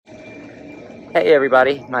Hey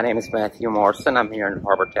everybody, my name is Matthew Morrison. I'm here in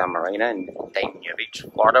Harbortown Marina in Daytona Beach,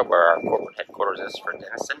 Florida, where our corporate headquarters is for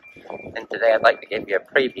Denison. And today I'd like to give you a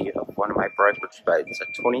preview of one of my brokerage boats, a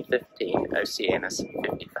 2015 Oceanis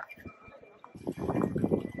 55.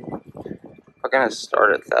 We're going to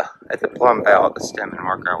start at the plumb bow of the stem and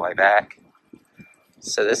work our way back.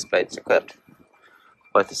 So this boat's equipped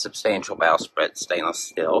with a substantial bowsprit stainless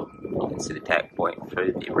steel. You can see the tack point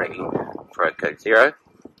through the rigging for a code 0.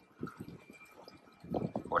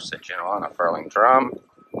 Of course, a general and a furling drum.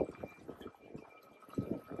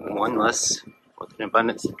 Windlass with an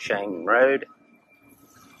abundance of chain and rode.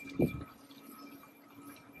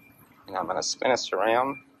 And I'm going to spin us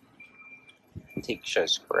around. The teak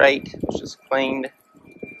shows great, which is cleaned.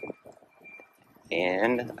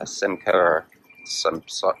 And a Simcoe or some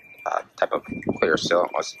type of clear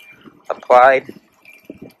sealant was applied.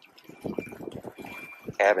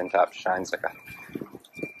 Cabin top shines like a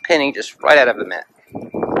penny just right out of the mint.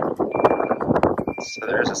 So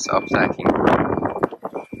there's a self-tacking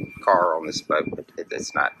car on this boat, but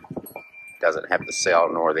it's not, doesn't have the sail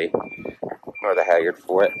nor the halyard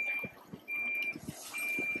for it.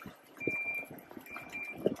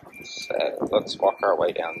 So let's walk our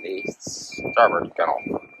way down the starboard gunnel.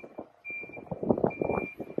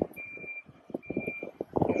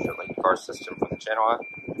 Here's your lead car system for the Genoa,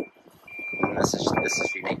 and this is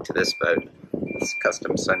unique to this boat. This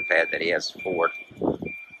custom sun pad that he has forward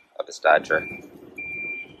of his Dodger.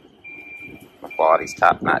 The quality's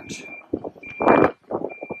top notch.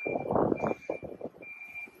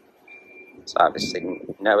 So obviously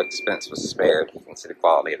no expense was spared. You can see the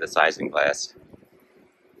quality of the sizing glass.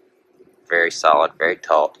 Very solid, very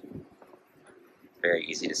taut, very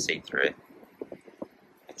easy to see through.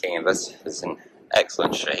 The canvas is in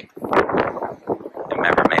excellent shape. The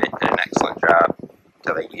member made it did an excellent job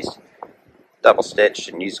until they used double stitch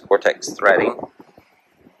and used Cortex threading.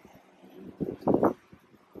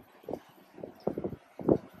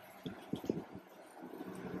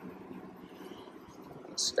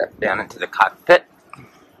 Step down into the cockpit.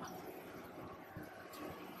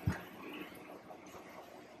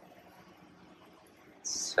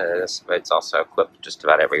 So this boat's also equipped with just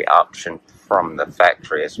about every option from the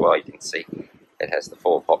factory as well. You can see it has the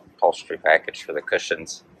full upholstery package for the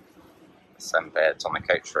cushions, the sunbeds on the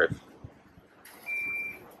coach roof.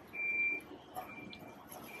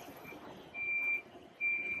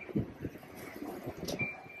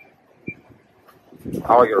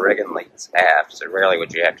 All your rigging leads aft, so rarely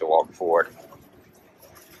would you have to walk forward.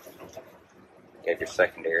 You have your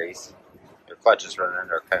secondaries. Your clutches running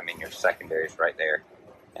under a combing, your secondaries right there,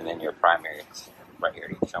 and then your primaries right here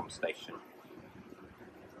at each helm station.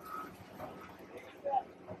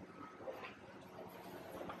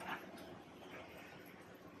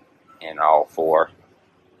 And all four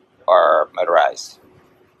are motorized.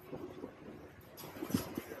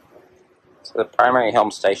 So the primary helm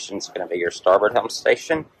station is going to be your starboard helm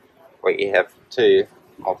station, where you have two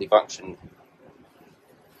multifunction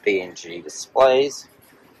B&G displays.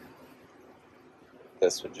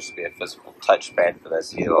 This would just be a physical touchpad for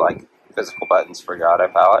those of you that like physical buttons for your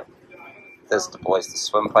autopilot. This deploys the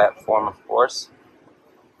swim platform, of course,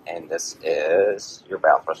 and this is your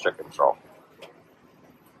bow thruster control.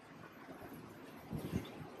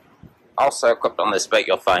 Also equipped on this boat,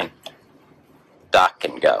 you'll find dock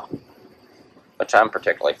and go, which I'm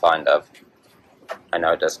particularly fond of. I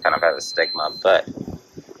know it does kind of have a stigma, but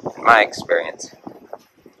in my experience,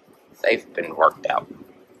 they've been worked out.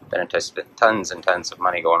 Beneteau spent tons and tons of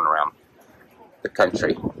money going around the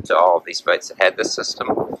country to all of these boats that had this system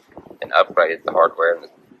and upgraded the hardware and the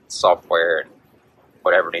software and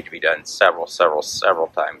whatever needed to be done several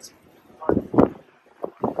times.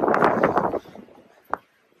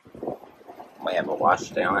 We have a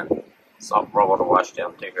washdown and soft roller to wash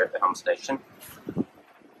down too here at the home station.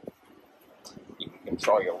 You can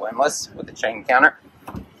control your windlass with the chain counter.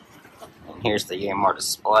 And here's the EMR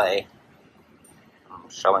display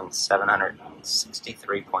showing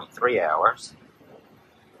 763.3 hours.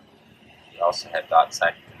 You also have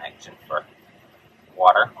dockside connection for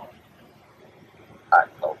water, hot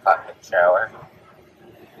and cold cockpit shower,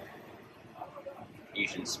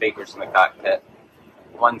 fusion speakers in the cockpit,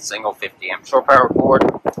 one single 50 amp shore power cord.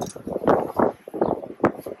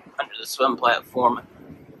 Under the swim platform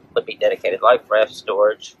would be dedicated life raft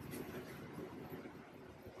storage,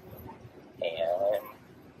 and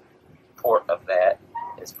port of that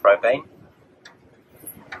is propane.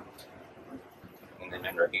 And then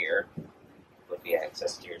under here would be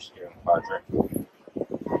access to your steering quadrant. And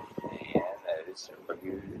those are for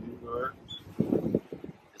your,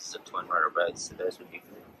 this is a twin rotor boat, so those would be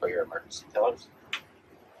for your emergency tillers.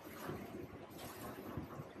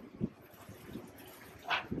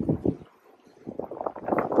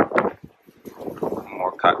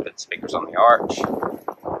 put speakers on the arch.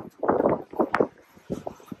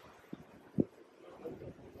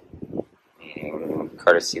 And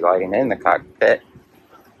courtesy lighting in the cockpit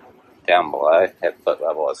down below at foot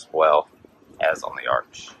level as well as on the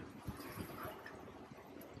arch.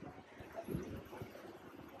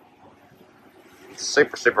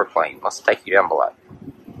 Super, super clean. Let's take you down below.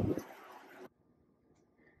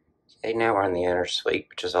 Okay, now we're in the inner suite,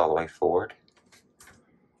 which is all the way forward.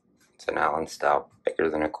 It's an island style, bigger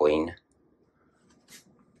than a queen.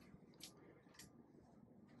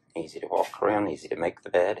 Easy to walk around, easy to make the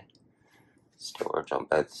bed. Storage on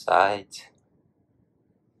both sides.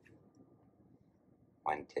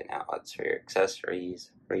 110 outlets for your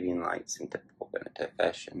accessories, reading lights in typical Beneteau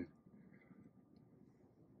fashion.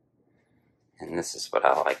 And this is what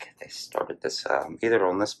I like. They started this either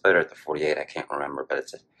on this boat or the 48, I can't remember, but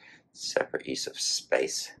it's a separate use of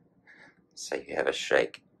space. So you have a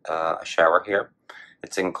shower here.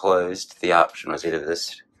 It's enclosed. The option was either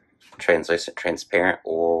this translucent, transparent,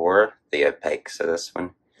 or the opaque. So this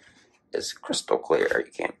one is crystal clear.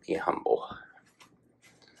 You can't be humble.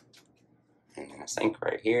 And a sink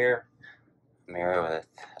right here. A mirror with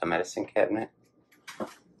a medicine cabinet.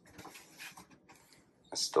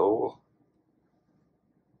 A stool.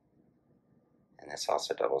 And this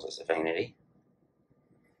also doubles as a vanity.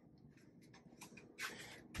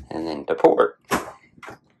 And then to port,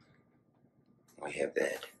 we have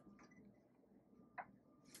bed.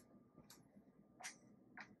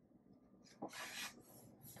 A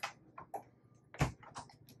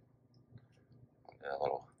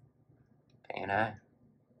little piano.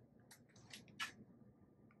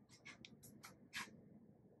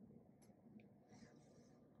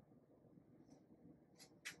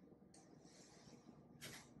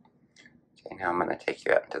 Okay, now I'm going to take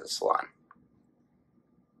you out into the salon.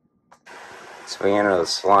 So we enter the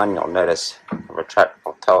salon, you'll notice a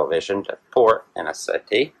retractable television to port and a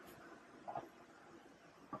settee.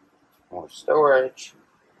 More storage.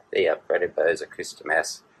 The upgraded Bose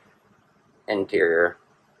Acoustimass interior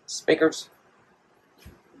speakers.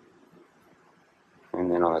 And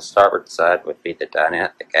then on the starboard side would be the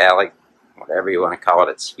dinette, the galley, whatever you want to call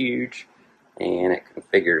it. It's huge and it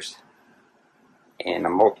configures in a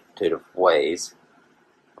multitude of ways.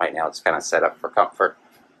 Right now it's kind of set up for comfort,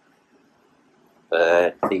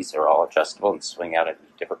 but these are all adjustable and swing out in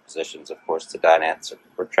different positions. Of course, the dinettes are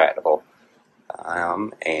retractable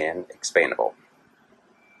and expandable.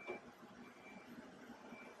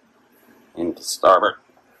 Into starboard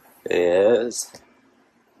is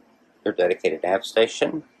your dedicated nav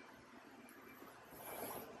station,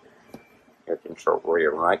 your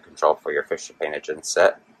remote control for your Fisher painted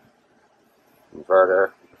genset,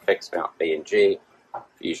 inverter, fixed mount B&G,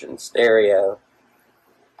 fusion stereo.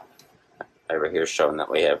 Over here showing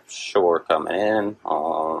that we have shore coming in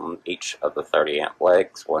on each of the 30 amp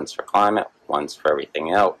legs. One's for climate, one's for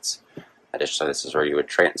everything else. Additionally, this is where you would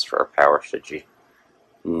transfer power should you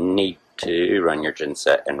need to run your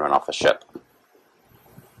genset and run off a ship.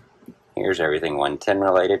 Here's everything 110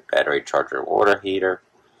 related: battery, charger, water heater,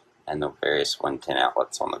 and the various 110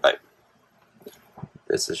 outlets on the boat.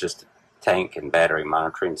 This is just a tank and battery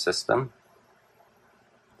monitoring system.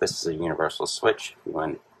 This is a universal switch. If you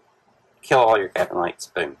want to kill all your cabin lights,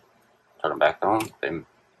 boom. Turn them back on, boom.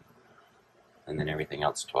 And then everything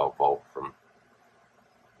else 12 volt from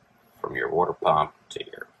your water pump to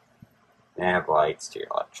your nav lights, to your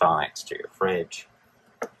electronics, to your fridge.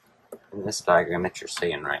 And this diagram that you're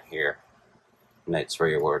seeing right here notes where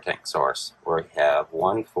your water tanks are. So we have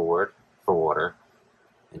one forward for water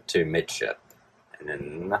and two midship, and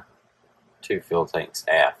then two fuel tanks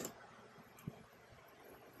aft.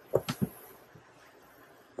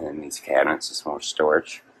 And these cabinets is more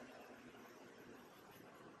storage.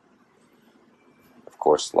 Of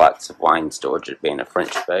course, lots of wine storage, it being a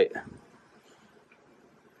French boat.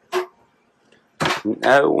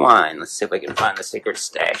 No wine. Let's see if we can find the secret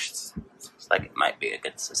stash. Looks like it might be a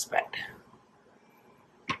good suspect.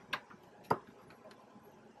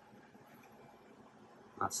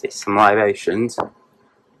 I see some libations.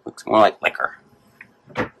 Looks more like liquor.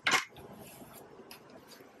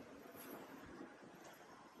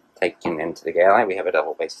 Taking into the galley, we have a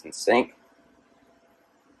double basin sink.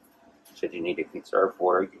 Should you need to conserve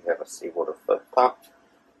water, you have a seawater foot pump,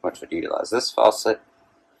 which would utilize this faucet,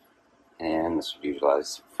 and this would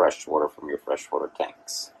utilize fresh water from your freshwater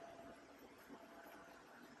tanks.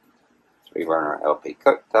 3-burner LP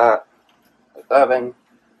cooktop with oven.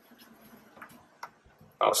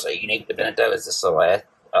 Also unique to Beneteau is this little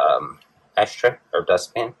ashtray or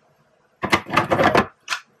dustpan.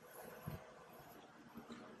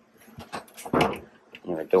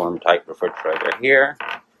 And a dorm type refrigerator here.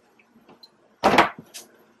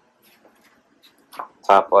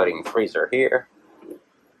 Top loading freezer here.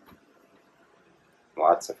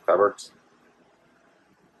 Lots of cupboards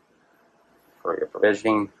for your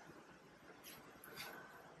provisioning.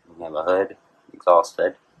 You have a hood, exhaust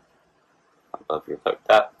hood above your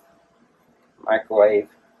cooktop. Microwave.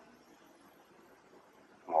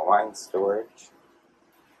 More wine storage.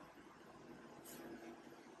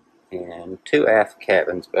 And 2 aft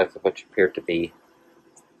cabins, both of which appear to be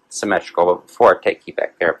symmetrical. But before I take you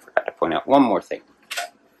back there, I forgot to point out one more thing.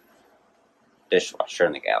 Dishwasher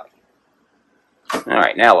in the galley.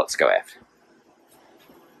 Alright, now let's go aft.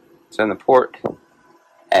 So in the port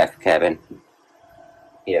aft cabin,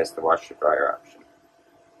 he has the washer dryer option.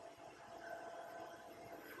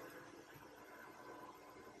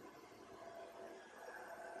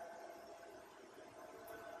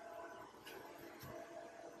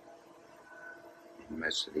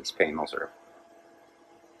 Most of these panels are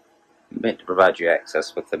meant to provide you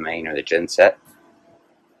access with the main or the gen set.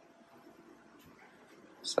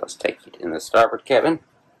 So let's take you in the starboard cabin.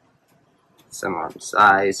 Similar in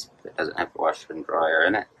size, but it doesn't have the washer and dryer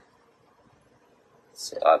in it.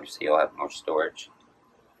 So obviously you'll have more storage.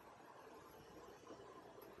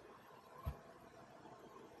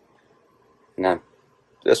 Now,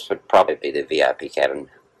 this would probably be the VIP cabin.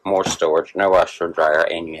 More storage, no washer and dryer,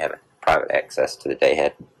 and you have private access to the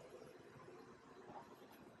dayhead.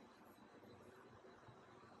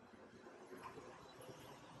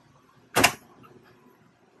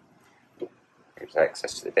 There's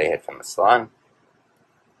access to the dayhead from the salon.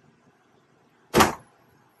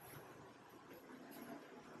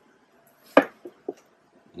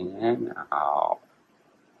 And I'll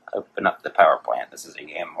open up the power plant. This is a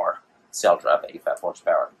Yanmar cell drive, 85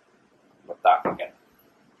 horsepower with docking again.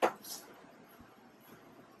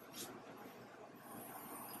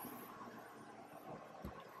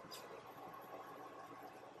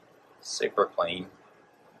 Super clean.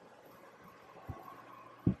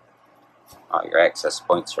 All your access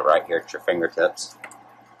points are right here at your fingertips.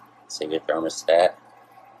 See your thermostat,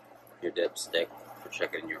 your dipstick for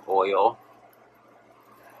checking your oil,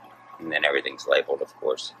 and then everything's labeled, of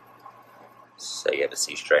course. So you have a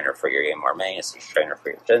C strainer for your Yanmar main, a C strainer for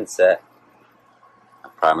your genset, a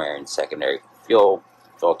primary and secondary fuel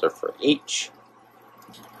filter for each,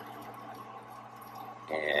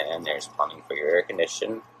 and there's plumbing for your air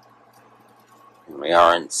conditioning. And we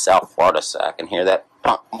are in South Florida, so I can hear that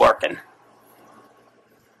pump working.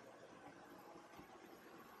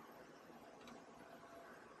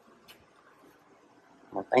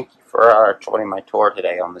 Well, thank you for joining my tour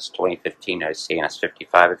today on this 2015 Oceanis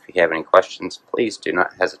 55. If you have any questions, please do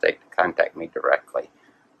not hesitate to contact me directly.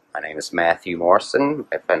 My name is Matthew Morrison.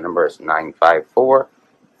 My phone number is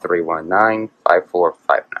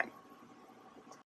 954-319-5455.